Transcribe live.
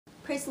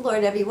Praise the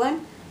Lord,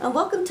 everyone.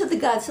 Welcome to the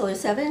God Solar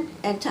 7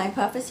 End Time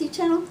Prophecy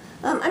channel.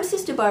 I'm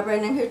Sister Barbara,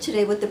 and I'm here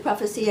today with the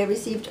prophecy I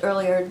received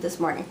earlier this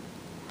morning.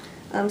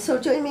 So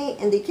join me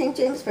in the King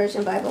James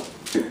Version Bible.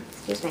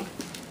 Excuse me.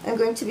 I'm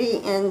going to be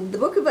in the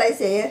book of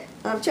Isaiah,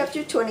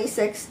 chapter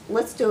 26.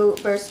 Let's do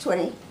verse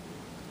 20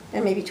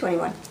 and maybe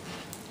 21.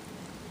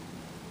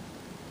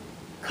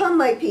 Come,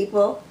 my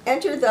people,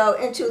 enter thou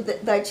into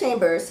thy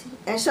chambers,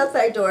 and shut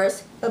thy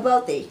doors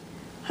about thee.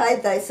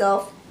 Hide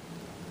thyself,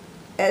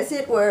 as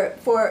it were,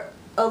 for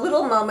a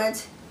little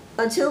moment,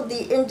 until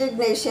the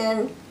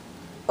indignation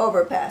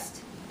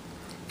overpassed.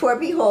 For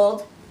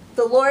behold,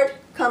 the Lord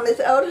cometh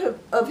out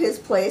of his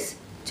place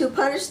to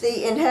punish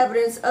the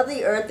inhabitants of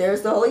the earth,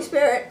 there's the Holy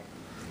Spirit,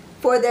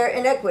 for their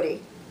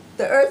iniquity.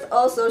 The earth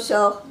also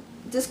shall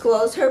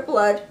disclose her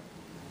blood,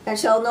 and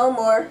shall no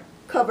more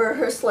cover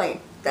her slain.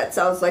 That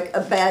sounds like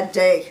a bad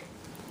day.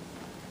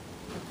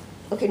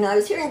 Okay, now I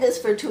was hearing this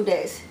for 2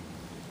 days.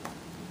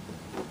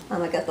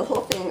 I got the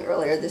whole thing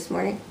earlier this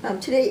morning.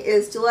 Today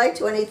is July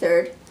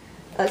 23rd,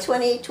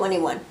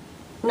 2021.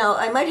 Now,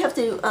 I might have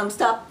to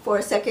stop for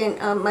a second.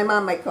 My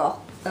mom might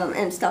call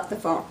and stop the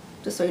phone,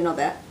 just so you know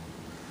that.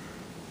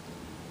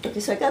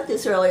 Okay, so I got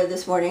this earlier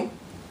this morning.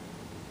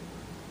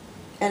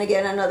 And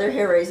again, another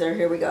hair raiser.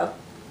 Here we go.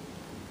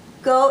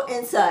 Go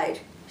inside.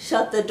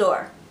 Shut the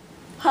door.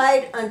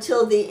 Hide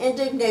until the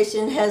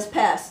indignation has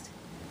passed.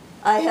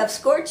 I have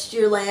scorched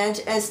your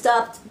land and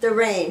stopped the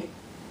rain.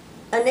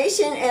 A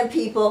nation and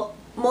people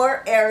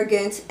more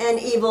arrogant and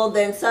evil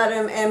than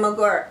Sodom and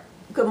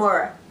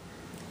Gomorrah.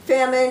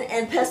 Famine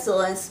and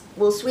pestilence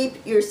will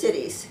sweep your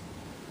cities.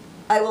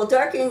 I will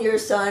darken your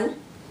sun.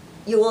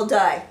 You will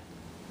die.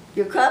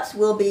 Your crops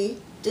will be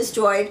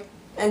destroyed,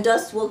 and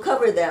dust will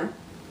cover them.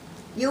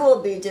 You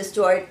will be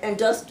destroyed, and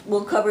dust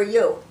will cover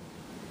you.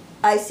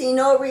 I see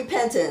no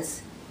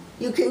repentance.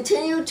 You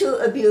continue to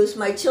abuse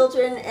my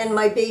children and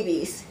my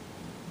babies.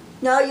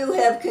 Now you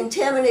have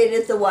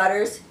contaminated the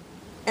waters,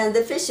 and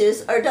the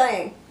fishes are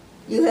dying.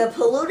 You have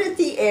polluted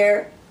the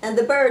air, and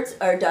the birds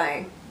are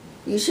dying.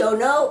 You show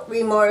no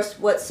remorse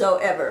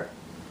whatsoever.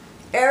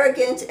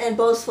 Arrogant and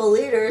boastful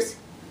leaders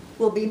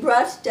will be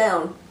brought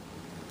down.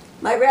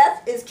 My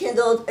wrath is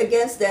kindled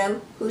against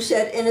them who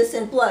shed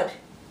innocent blood.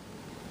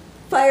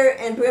 Fire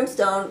and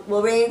brimstone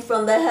will rain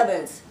from the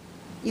heavens.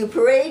 You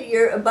parade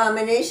your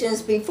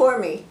abominations before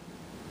me.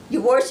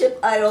 You worship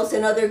idols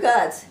and other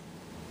gods.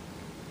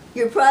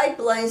 Your pride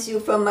blinds you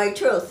from my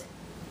truth.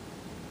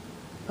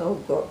 Oh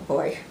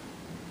boy.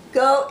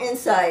 Go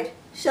inside.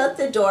 Shut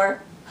the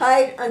door.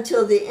 Hide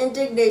until the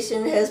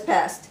indignation has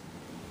passed.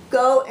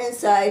 Go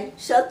inside.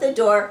 Shut the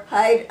door.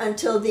 Hide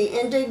until the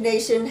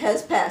indignation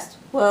has passed.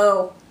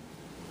 Whoa.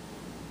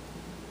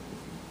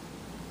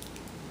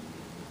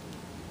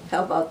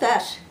 How about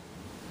that?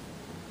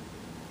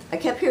 I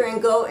kept hearing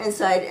go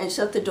inside and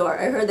shut the door.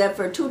 I heard that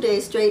for 2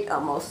 days straight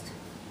almost.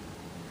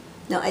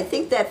 Now, I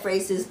think that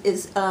phrase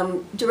is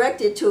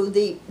directed to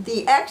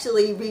the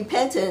actually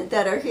repentant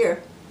that are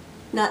here,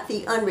 not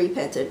the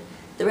unrepentant.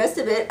 The rest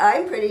of it,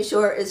 I'm pretty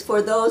sure, is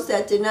for those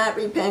that did not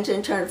repent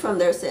and turn from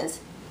their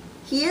sins.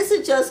 He is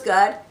a just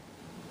God.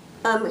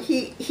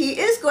 He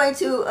is going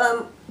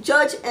to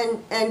judge,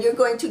 and you're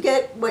going to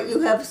get what you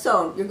have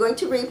sown. You're going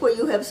to reap what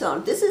you have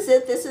sown. This is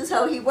it. This is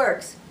how he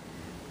works.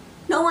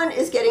 No one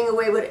is getting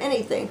away with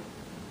anything.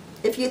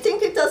 If you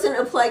think it doesn't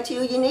apply to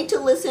you, you need to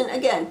listen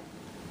again.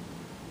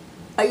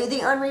 Are you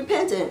the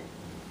unrepentant?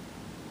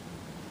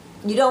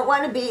 You don't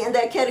want to be in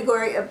that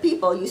category of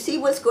people. You see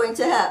what's going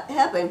to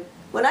happen.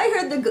 When I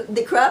heard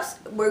the crops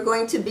were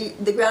going to be,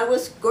 the ground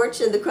was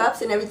scorched and the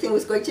crops and everything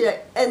was going to,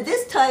 and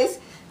this ties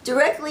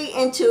directly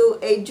into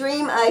a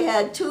dream I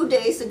had 2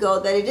 days ago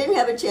that I didn't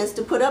have a chance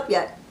to put up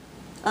yet.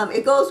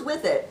 It goes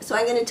with it. So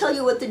I'm going to tell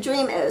you what the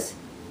dream is.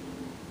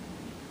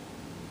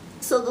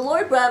 So the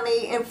Lord brought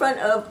me in front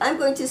of, I'm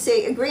going to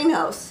say, a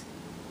greenhouse.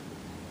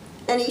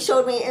 And he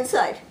showed me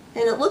inside.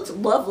 And it looked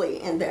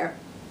lovely in there.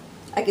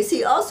 I could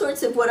see all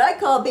sorts of what I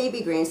call baby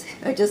greens.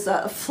 I just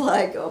saw a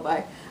fly go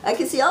by. I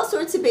could see all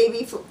sorts of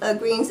baby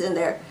greens in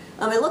there.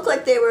 It looked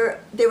like they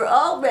were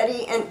all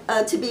ready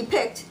and to be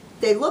picked.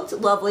 They looked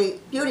lovely,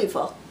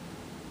 beautiful.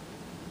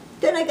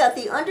 Then I got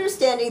the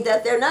understanding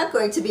that they're not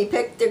going to be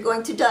picked. They're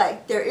going to die.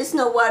 There is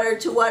no water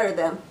to water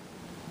them.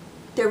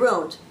 They're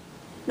ruined.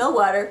 No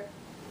water.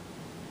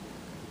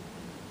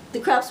 The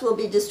crops will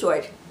be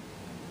destroyed.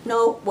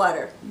 No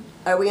water.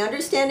 Are we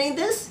understanding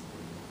this?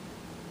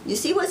 You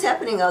see what's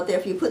happening out there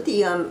if you put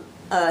the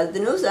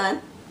news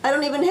on. I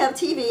don't even have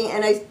TV,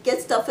 and I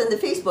get stuff in the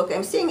Facebook.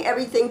 I'm seeing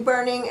everything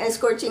burning and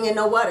scorching and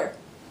no water.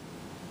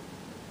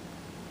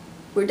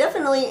 We're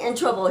definitely in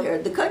trouble here.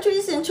 The country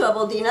is in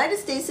trouble. The United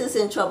States is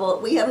in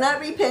trouble. We have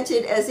not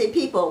repented as a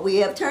people. We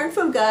have turned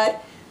from God,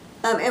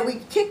 and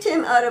we kicked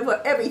him out of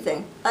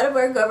everything. Out of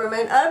our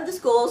government, out of the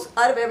schools,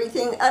 out of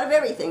everything, out of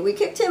everything. We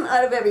kicked him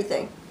out of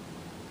everything.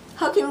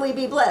 How can we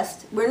be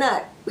blessed? We're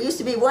not. We used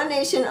to be one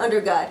nation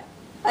under God.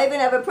 I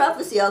even have a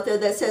prophecy out there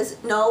that says,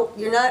 no,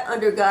 you're not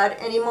under God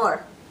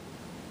anymore.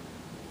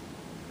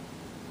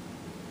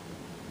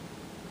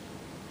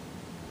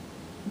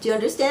 Do you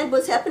understand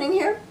what's happening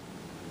here?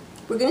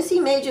 We're going to see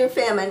major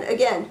famine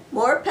again,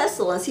 more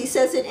pestilence. He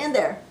says it in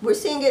there. We're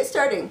seeing it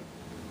starting.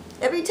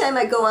 Every time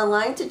I go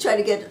online to try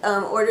to get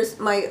orders,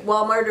 my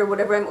Walmart or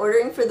whatever I'm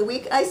ordering for the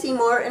week, I see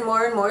more and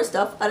more and more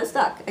stuff out of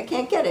stock. I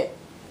can't get it.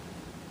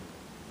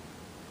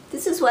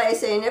 This is why I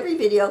say in every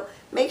video,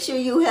 make sure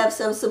you have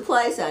some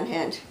supplies on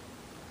hand.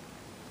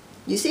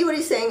 You see what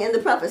he's saying in the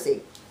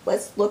prophecy.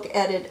 Let's look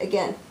at it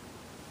again.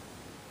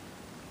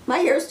 My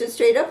hair stood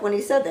straight up when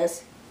he said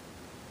this.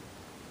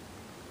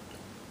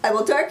 I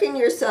will darken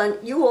your sun,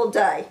 you will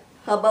die.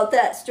 How about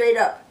that, straight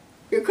up?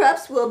 Your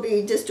crops will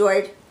be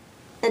destroyed,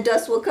 and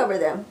dust will cover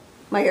them.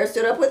 My hair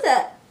stood up with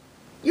that.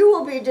 You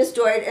will be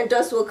destroyed, and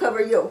dust will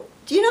cover you.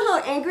 Do you know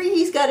how angry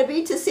he's got to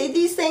be to say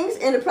these things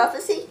in a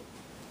prophecy?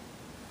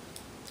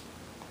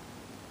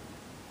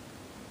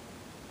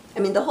 I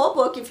mean, the whole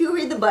book, if you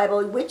read the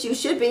Bible, which you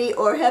should be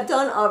or have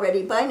done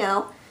already by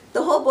now,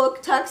 the whole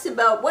book talks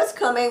about what's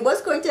coming,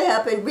 what's going to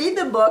happen. Read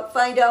the book,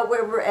 find out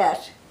where we're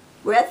at.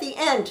 We're at the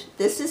end.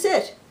 This is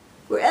it.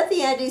 We're at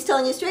the end. He's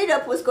telling you straight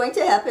up what's going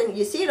to happen.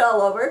 You see it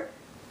all over.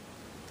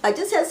 I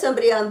just had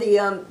somebody on the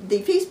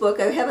Facebook,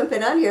 I haven't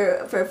been on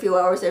here for a few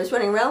hours, I was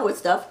running around with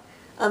stuff,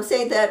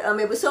 saying that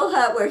it was so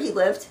hot where he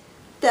lived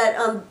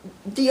that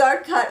the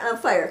yard caught on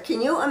fire.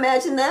 Can you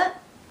imagine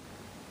that?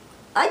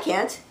 I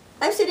can't.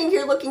 I'm sitting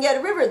here looking at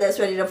a river that's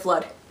ready to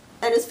flood,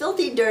 and it's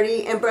filthy,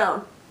 dirty, and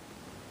brown.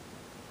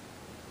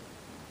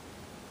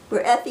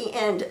 We're at the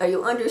end. Are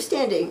you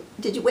understanding?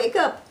 Did you wake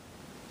up?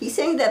 He's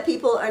saying that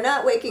people are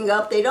not waking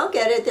up. They don't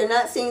get it. They're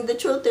not seeing the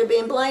truth. They're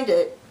being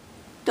blinded.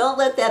 Don't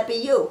let that be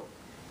you.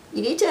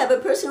 You need to have a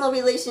personal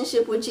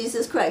relationship with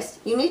Jesus Christ.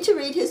 You need to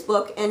read his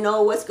book and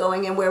know what's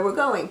going and where we're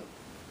going.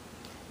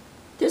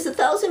 There's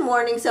 1,000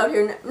 warnings out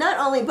here, not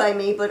only by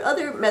me, but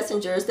other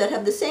messengers that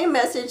have the same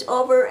message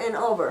over and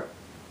over.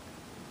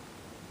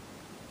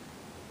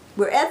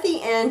 We're at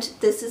the end.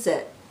 This is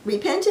it.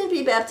 Repent and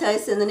be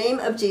baptized in the name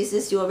of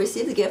Jesus. You will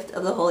receive the gift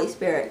of the Holy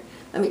Spirit.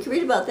 You can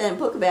read about that in the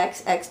book of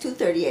Acts, Acts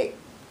 2:38.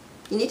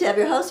 You need to have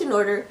your house in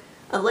order.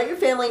 Let your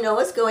family know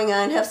what's going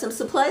on. Have some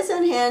supplies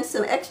on hand,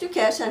 some extra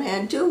cash on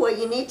hand. Do what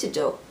you need to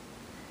do.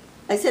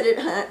 I said it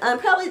on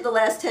probably the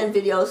last 10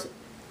 videos.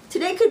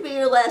 Today could be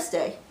your last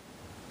day.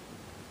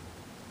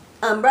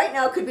 Right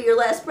now could be your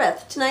last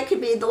breath. Tonight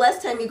could be the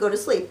last time you go to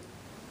sleep.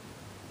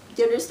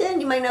 Do you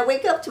understand? You might not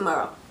wake up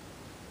tomorrow.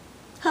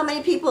 How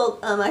many people,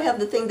 I have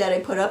the thing that I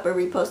put up or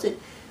reposted,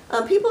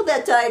 people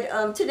that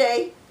died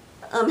today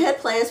had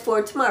plans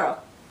for tomorrow.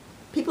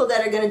 People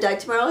that are going to die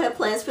tomorrow have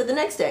plans for the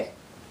next day.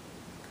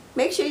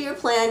 Make sure your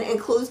plan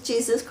includes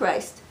Jesus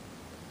Christ.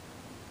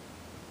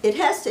 It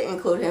has to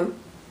include him.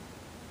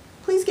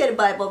 Please get a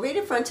Bible, read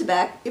it front to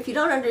back. If you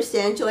don't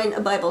understand, join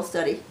a Bible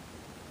study.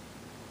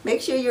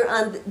 Make sure you're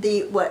on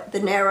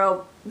the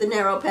narrow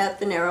path,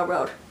 the narrow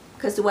road,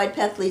 because the wide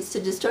path leads to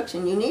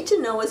destruction. You need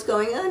to know what's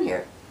going on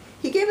here.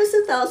 He gave us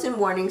 1,000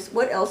 warnings.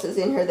 What else is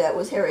in here that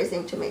was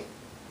hair-raising to me?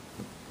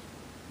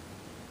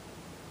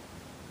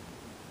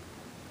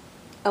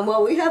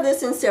 Well, we have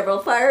this in several.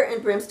 Fire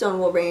and brimstone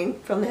will rain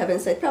from the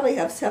heavens. I probably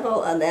have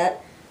several on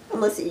that.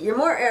 Let's see. You're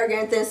more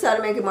arrogant than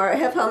Sodom and Gomorrah. I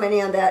have how many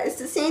on that? It's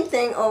the same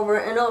thing over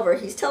and over.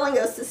 He's telling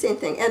us the same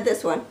thing. And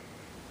this one.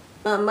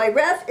 My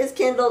wrath is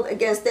kindled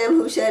against them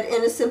who shed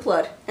innocent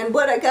blood. And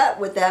what I got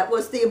with that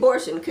was the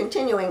abortion,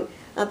 continuing.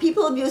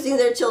 People abusing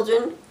their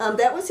children.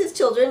 That was his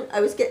children.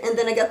 And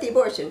then I got the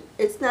abortion.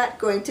 It's not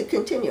going to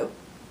continue.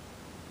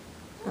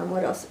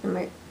 What else am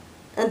I?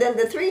 And then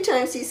the 3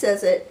 times he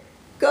says it.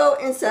 Go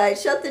inside,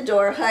 shut the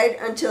door, hide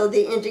until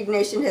the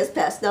indignation has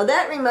passed. Now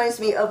that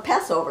reminds me of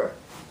Passover.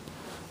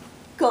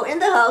 Go in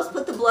the house,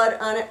 put the blood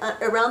on it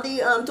around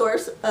the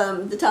doors,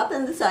 the top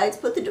and the sides,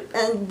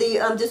 and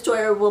the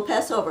destroyer will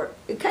pass over.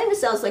 It kind of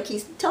sounds like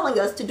he's telling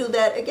us to do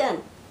that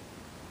again.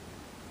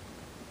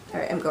 All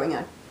right, I'm going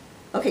on.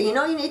 Okay, you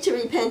know you need to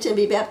repent and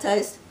be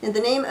baptized in the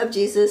name of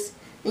Jesus,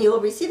 and you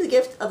will receive the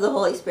gift of the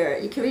Holy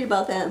Spirit. You can read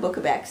about that in the book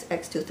of Acts,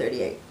 Acts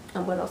 2:38.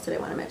 What else did I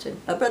want to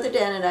mention? Brother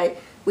Dan and I,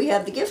 we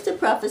have the gift of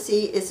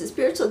prophecy. It's a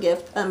spiritual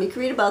gift. You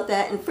can read about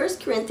that in 1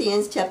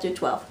 Corinthians chapter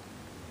 12.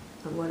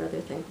 What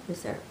other thing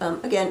is there?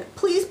 Again,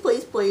 please,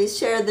 please, please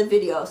share the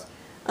videos.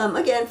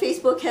 Again,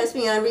 Facebook has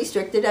me on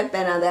restricted. I've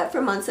been on that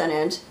for months on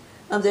end.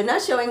 They're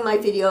not showing my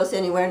videos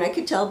anywhere, and I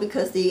could tell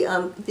because the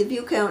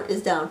view count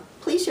is down.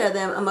 Please share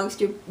them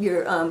amongst your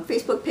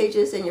Facebook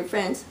pages and your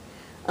friends.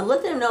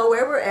 Let them know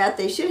where we're at.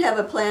 They should have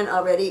a plan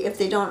already if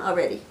they don't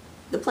already.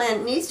 The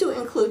plan needs to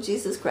include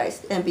Jesus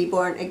Christ and be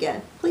born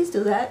again. Please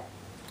do that.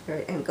 All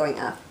right, I'm going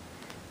off.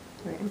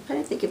 All right, I'm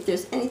trying to think if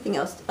there's anything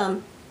else.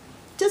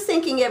 Just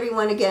thanking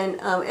everyone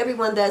again,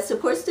 everyone that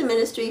supports the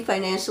ministry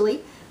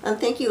financially.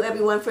 Thank you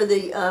everyone for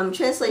the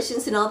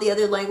translations in all the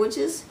other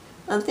languages.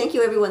 Thank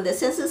you everyone that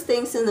sends us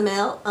things in the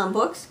mail,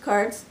 books,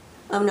 cards,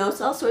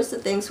 notes, all sorts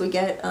of things we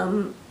get,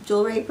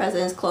 jewelry,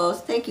 presents,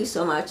 clothes. Thank you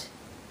so much.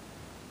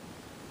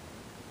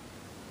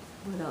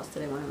 What else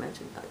did I want to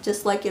mention?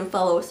 Just like and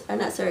follow us.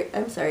 I'm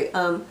sorry.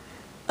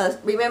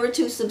 Remember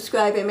to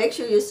subscribe and make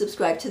sure you're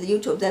subscribed to the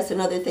YouTube. That's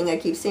another thing I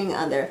keep seeing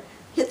on there.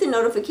 hit the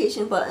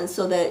notification button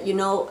so that you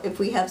know if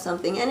we have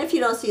something. And if you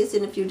don't see us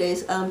in a few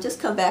days, just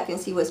come back and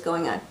see what's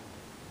going on.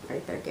 All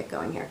right, better get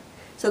going here.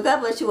 So God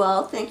bless you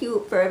all. Thank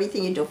you for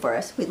everything you do for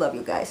us. We love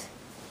you guys.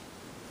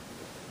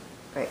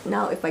 All right,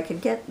 now if I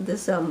could get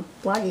this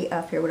bloggy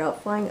off here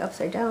without flying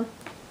upside down.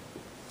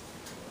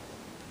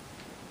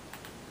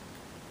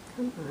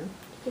 Come on,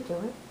 you can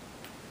do it.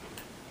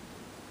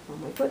 Oh,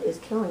 my foot is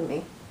killing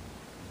me.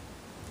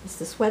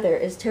 This weather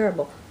is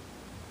terrible.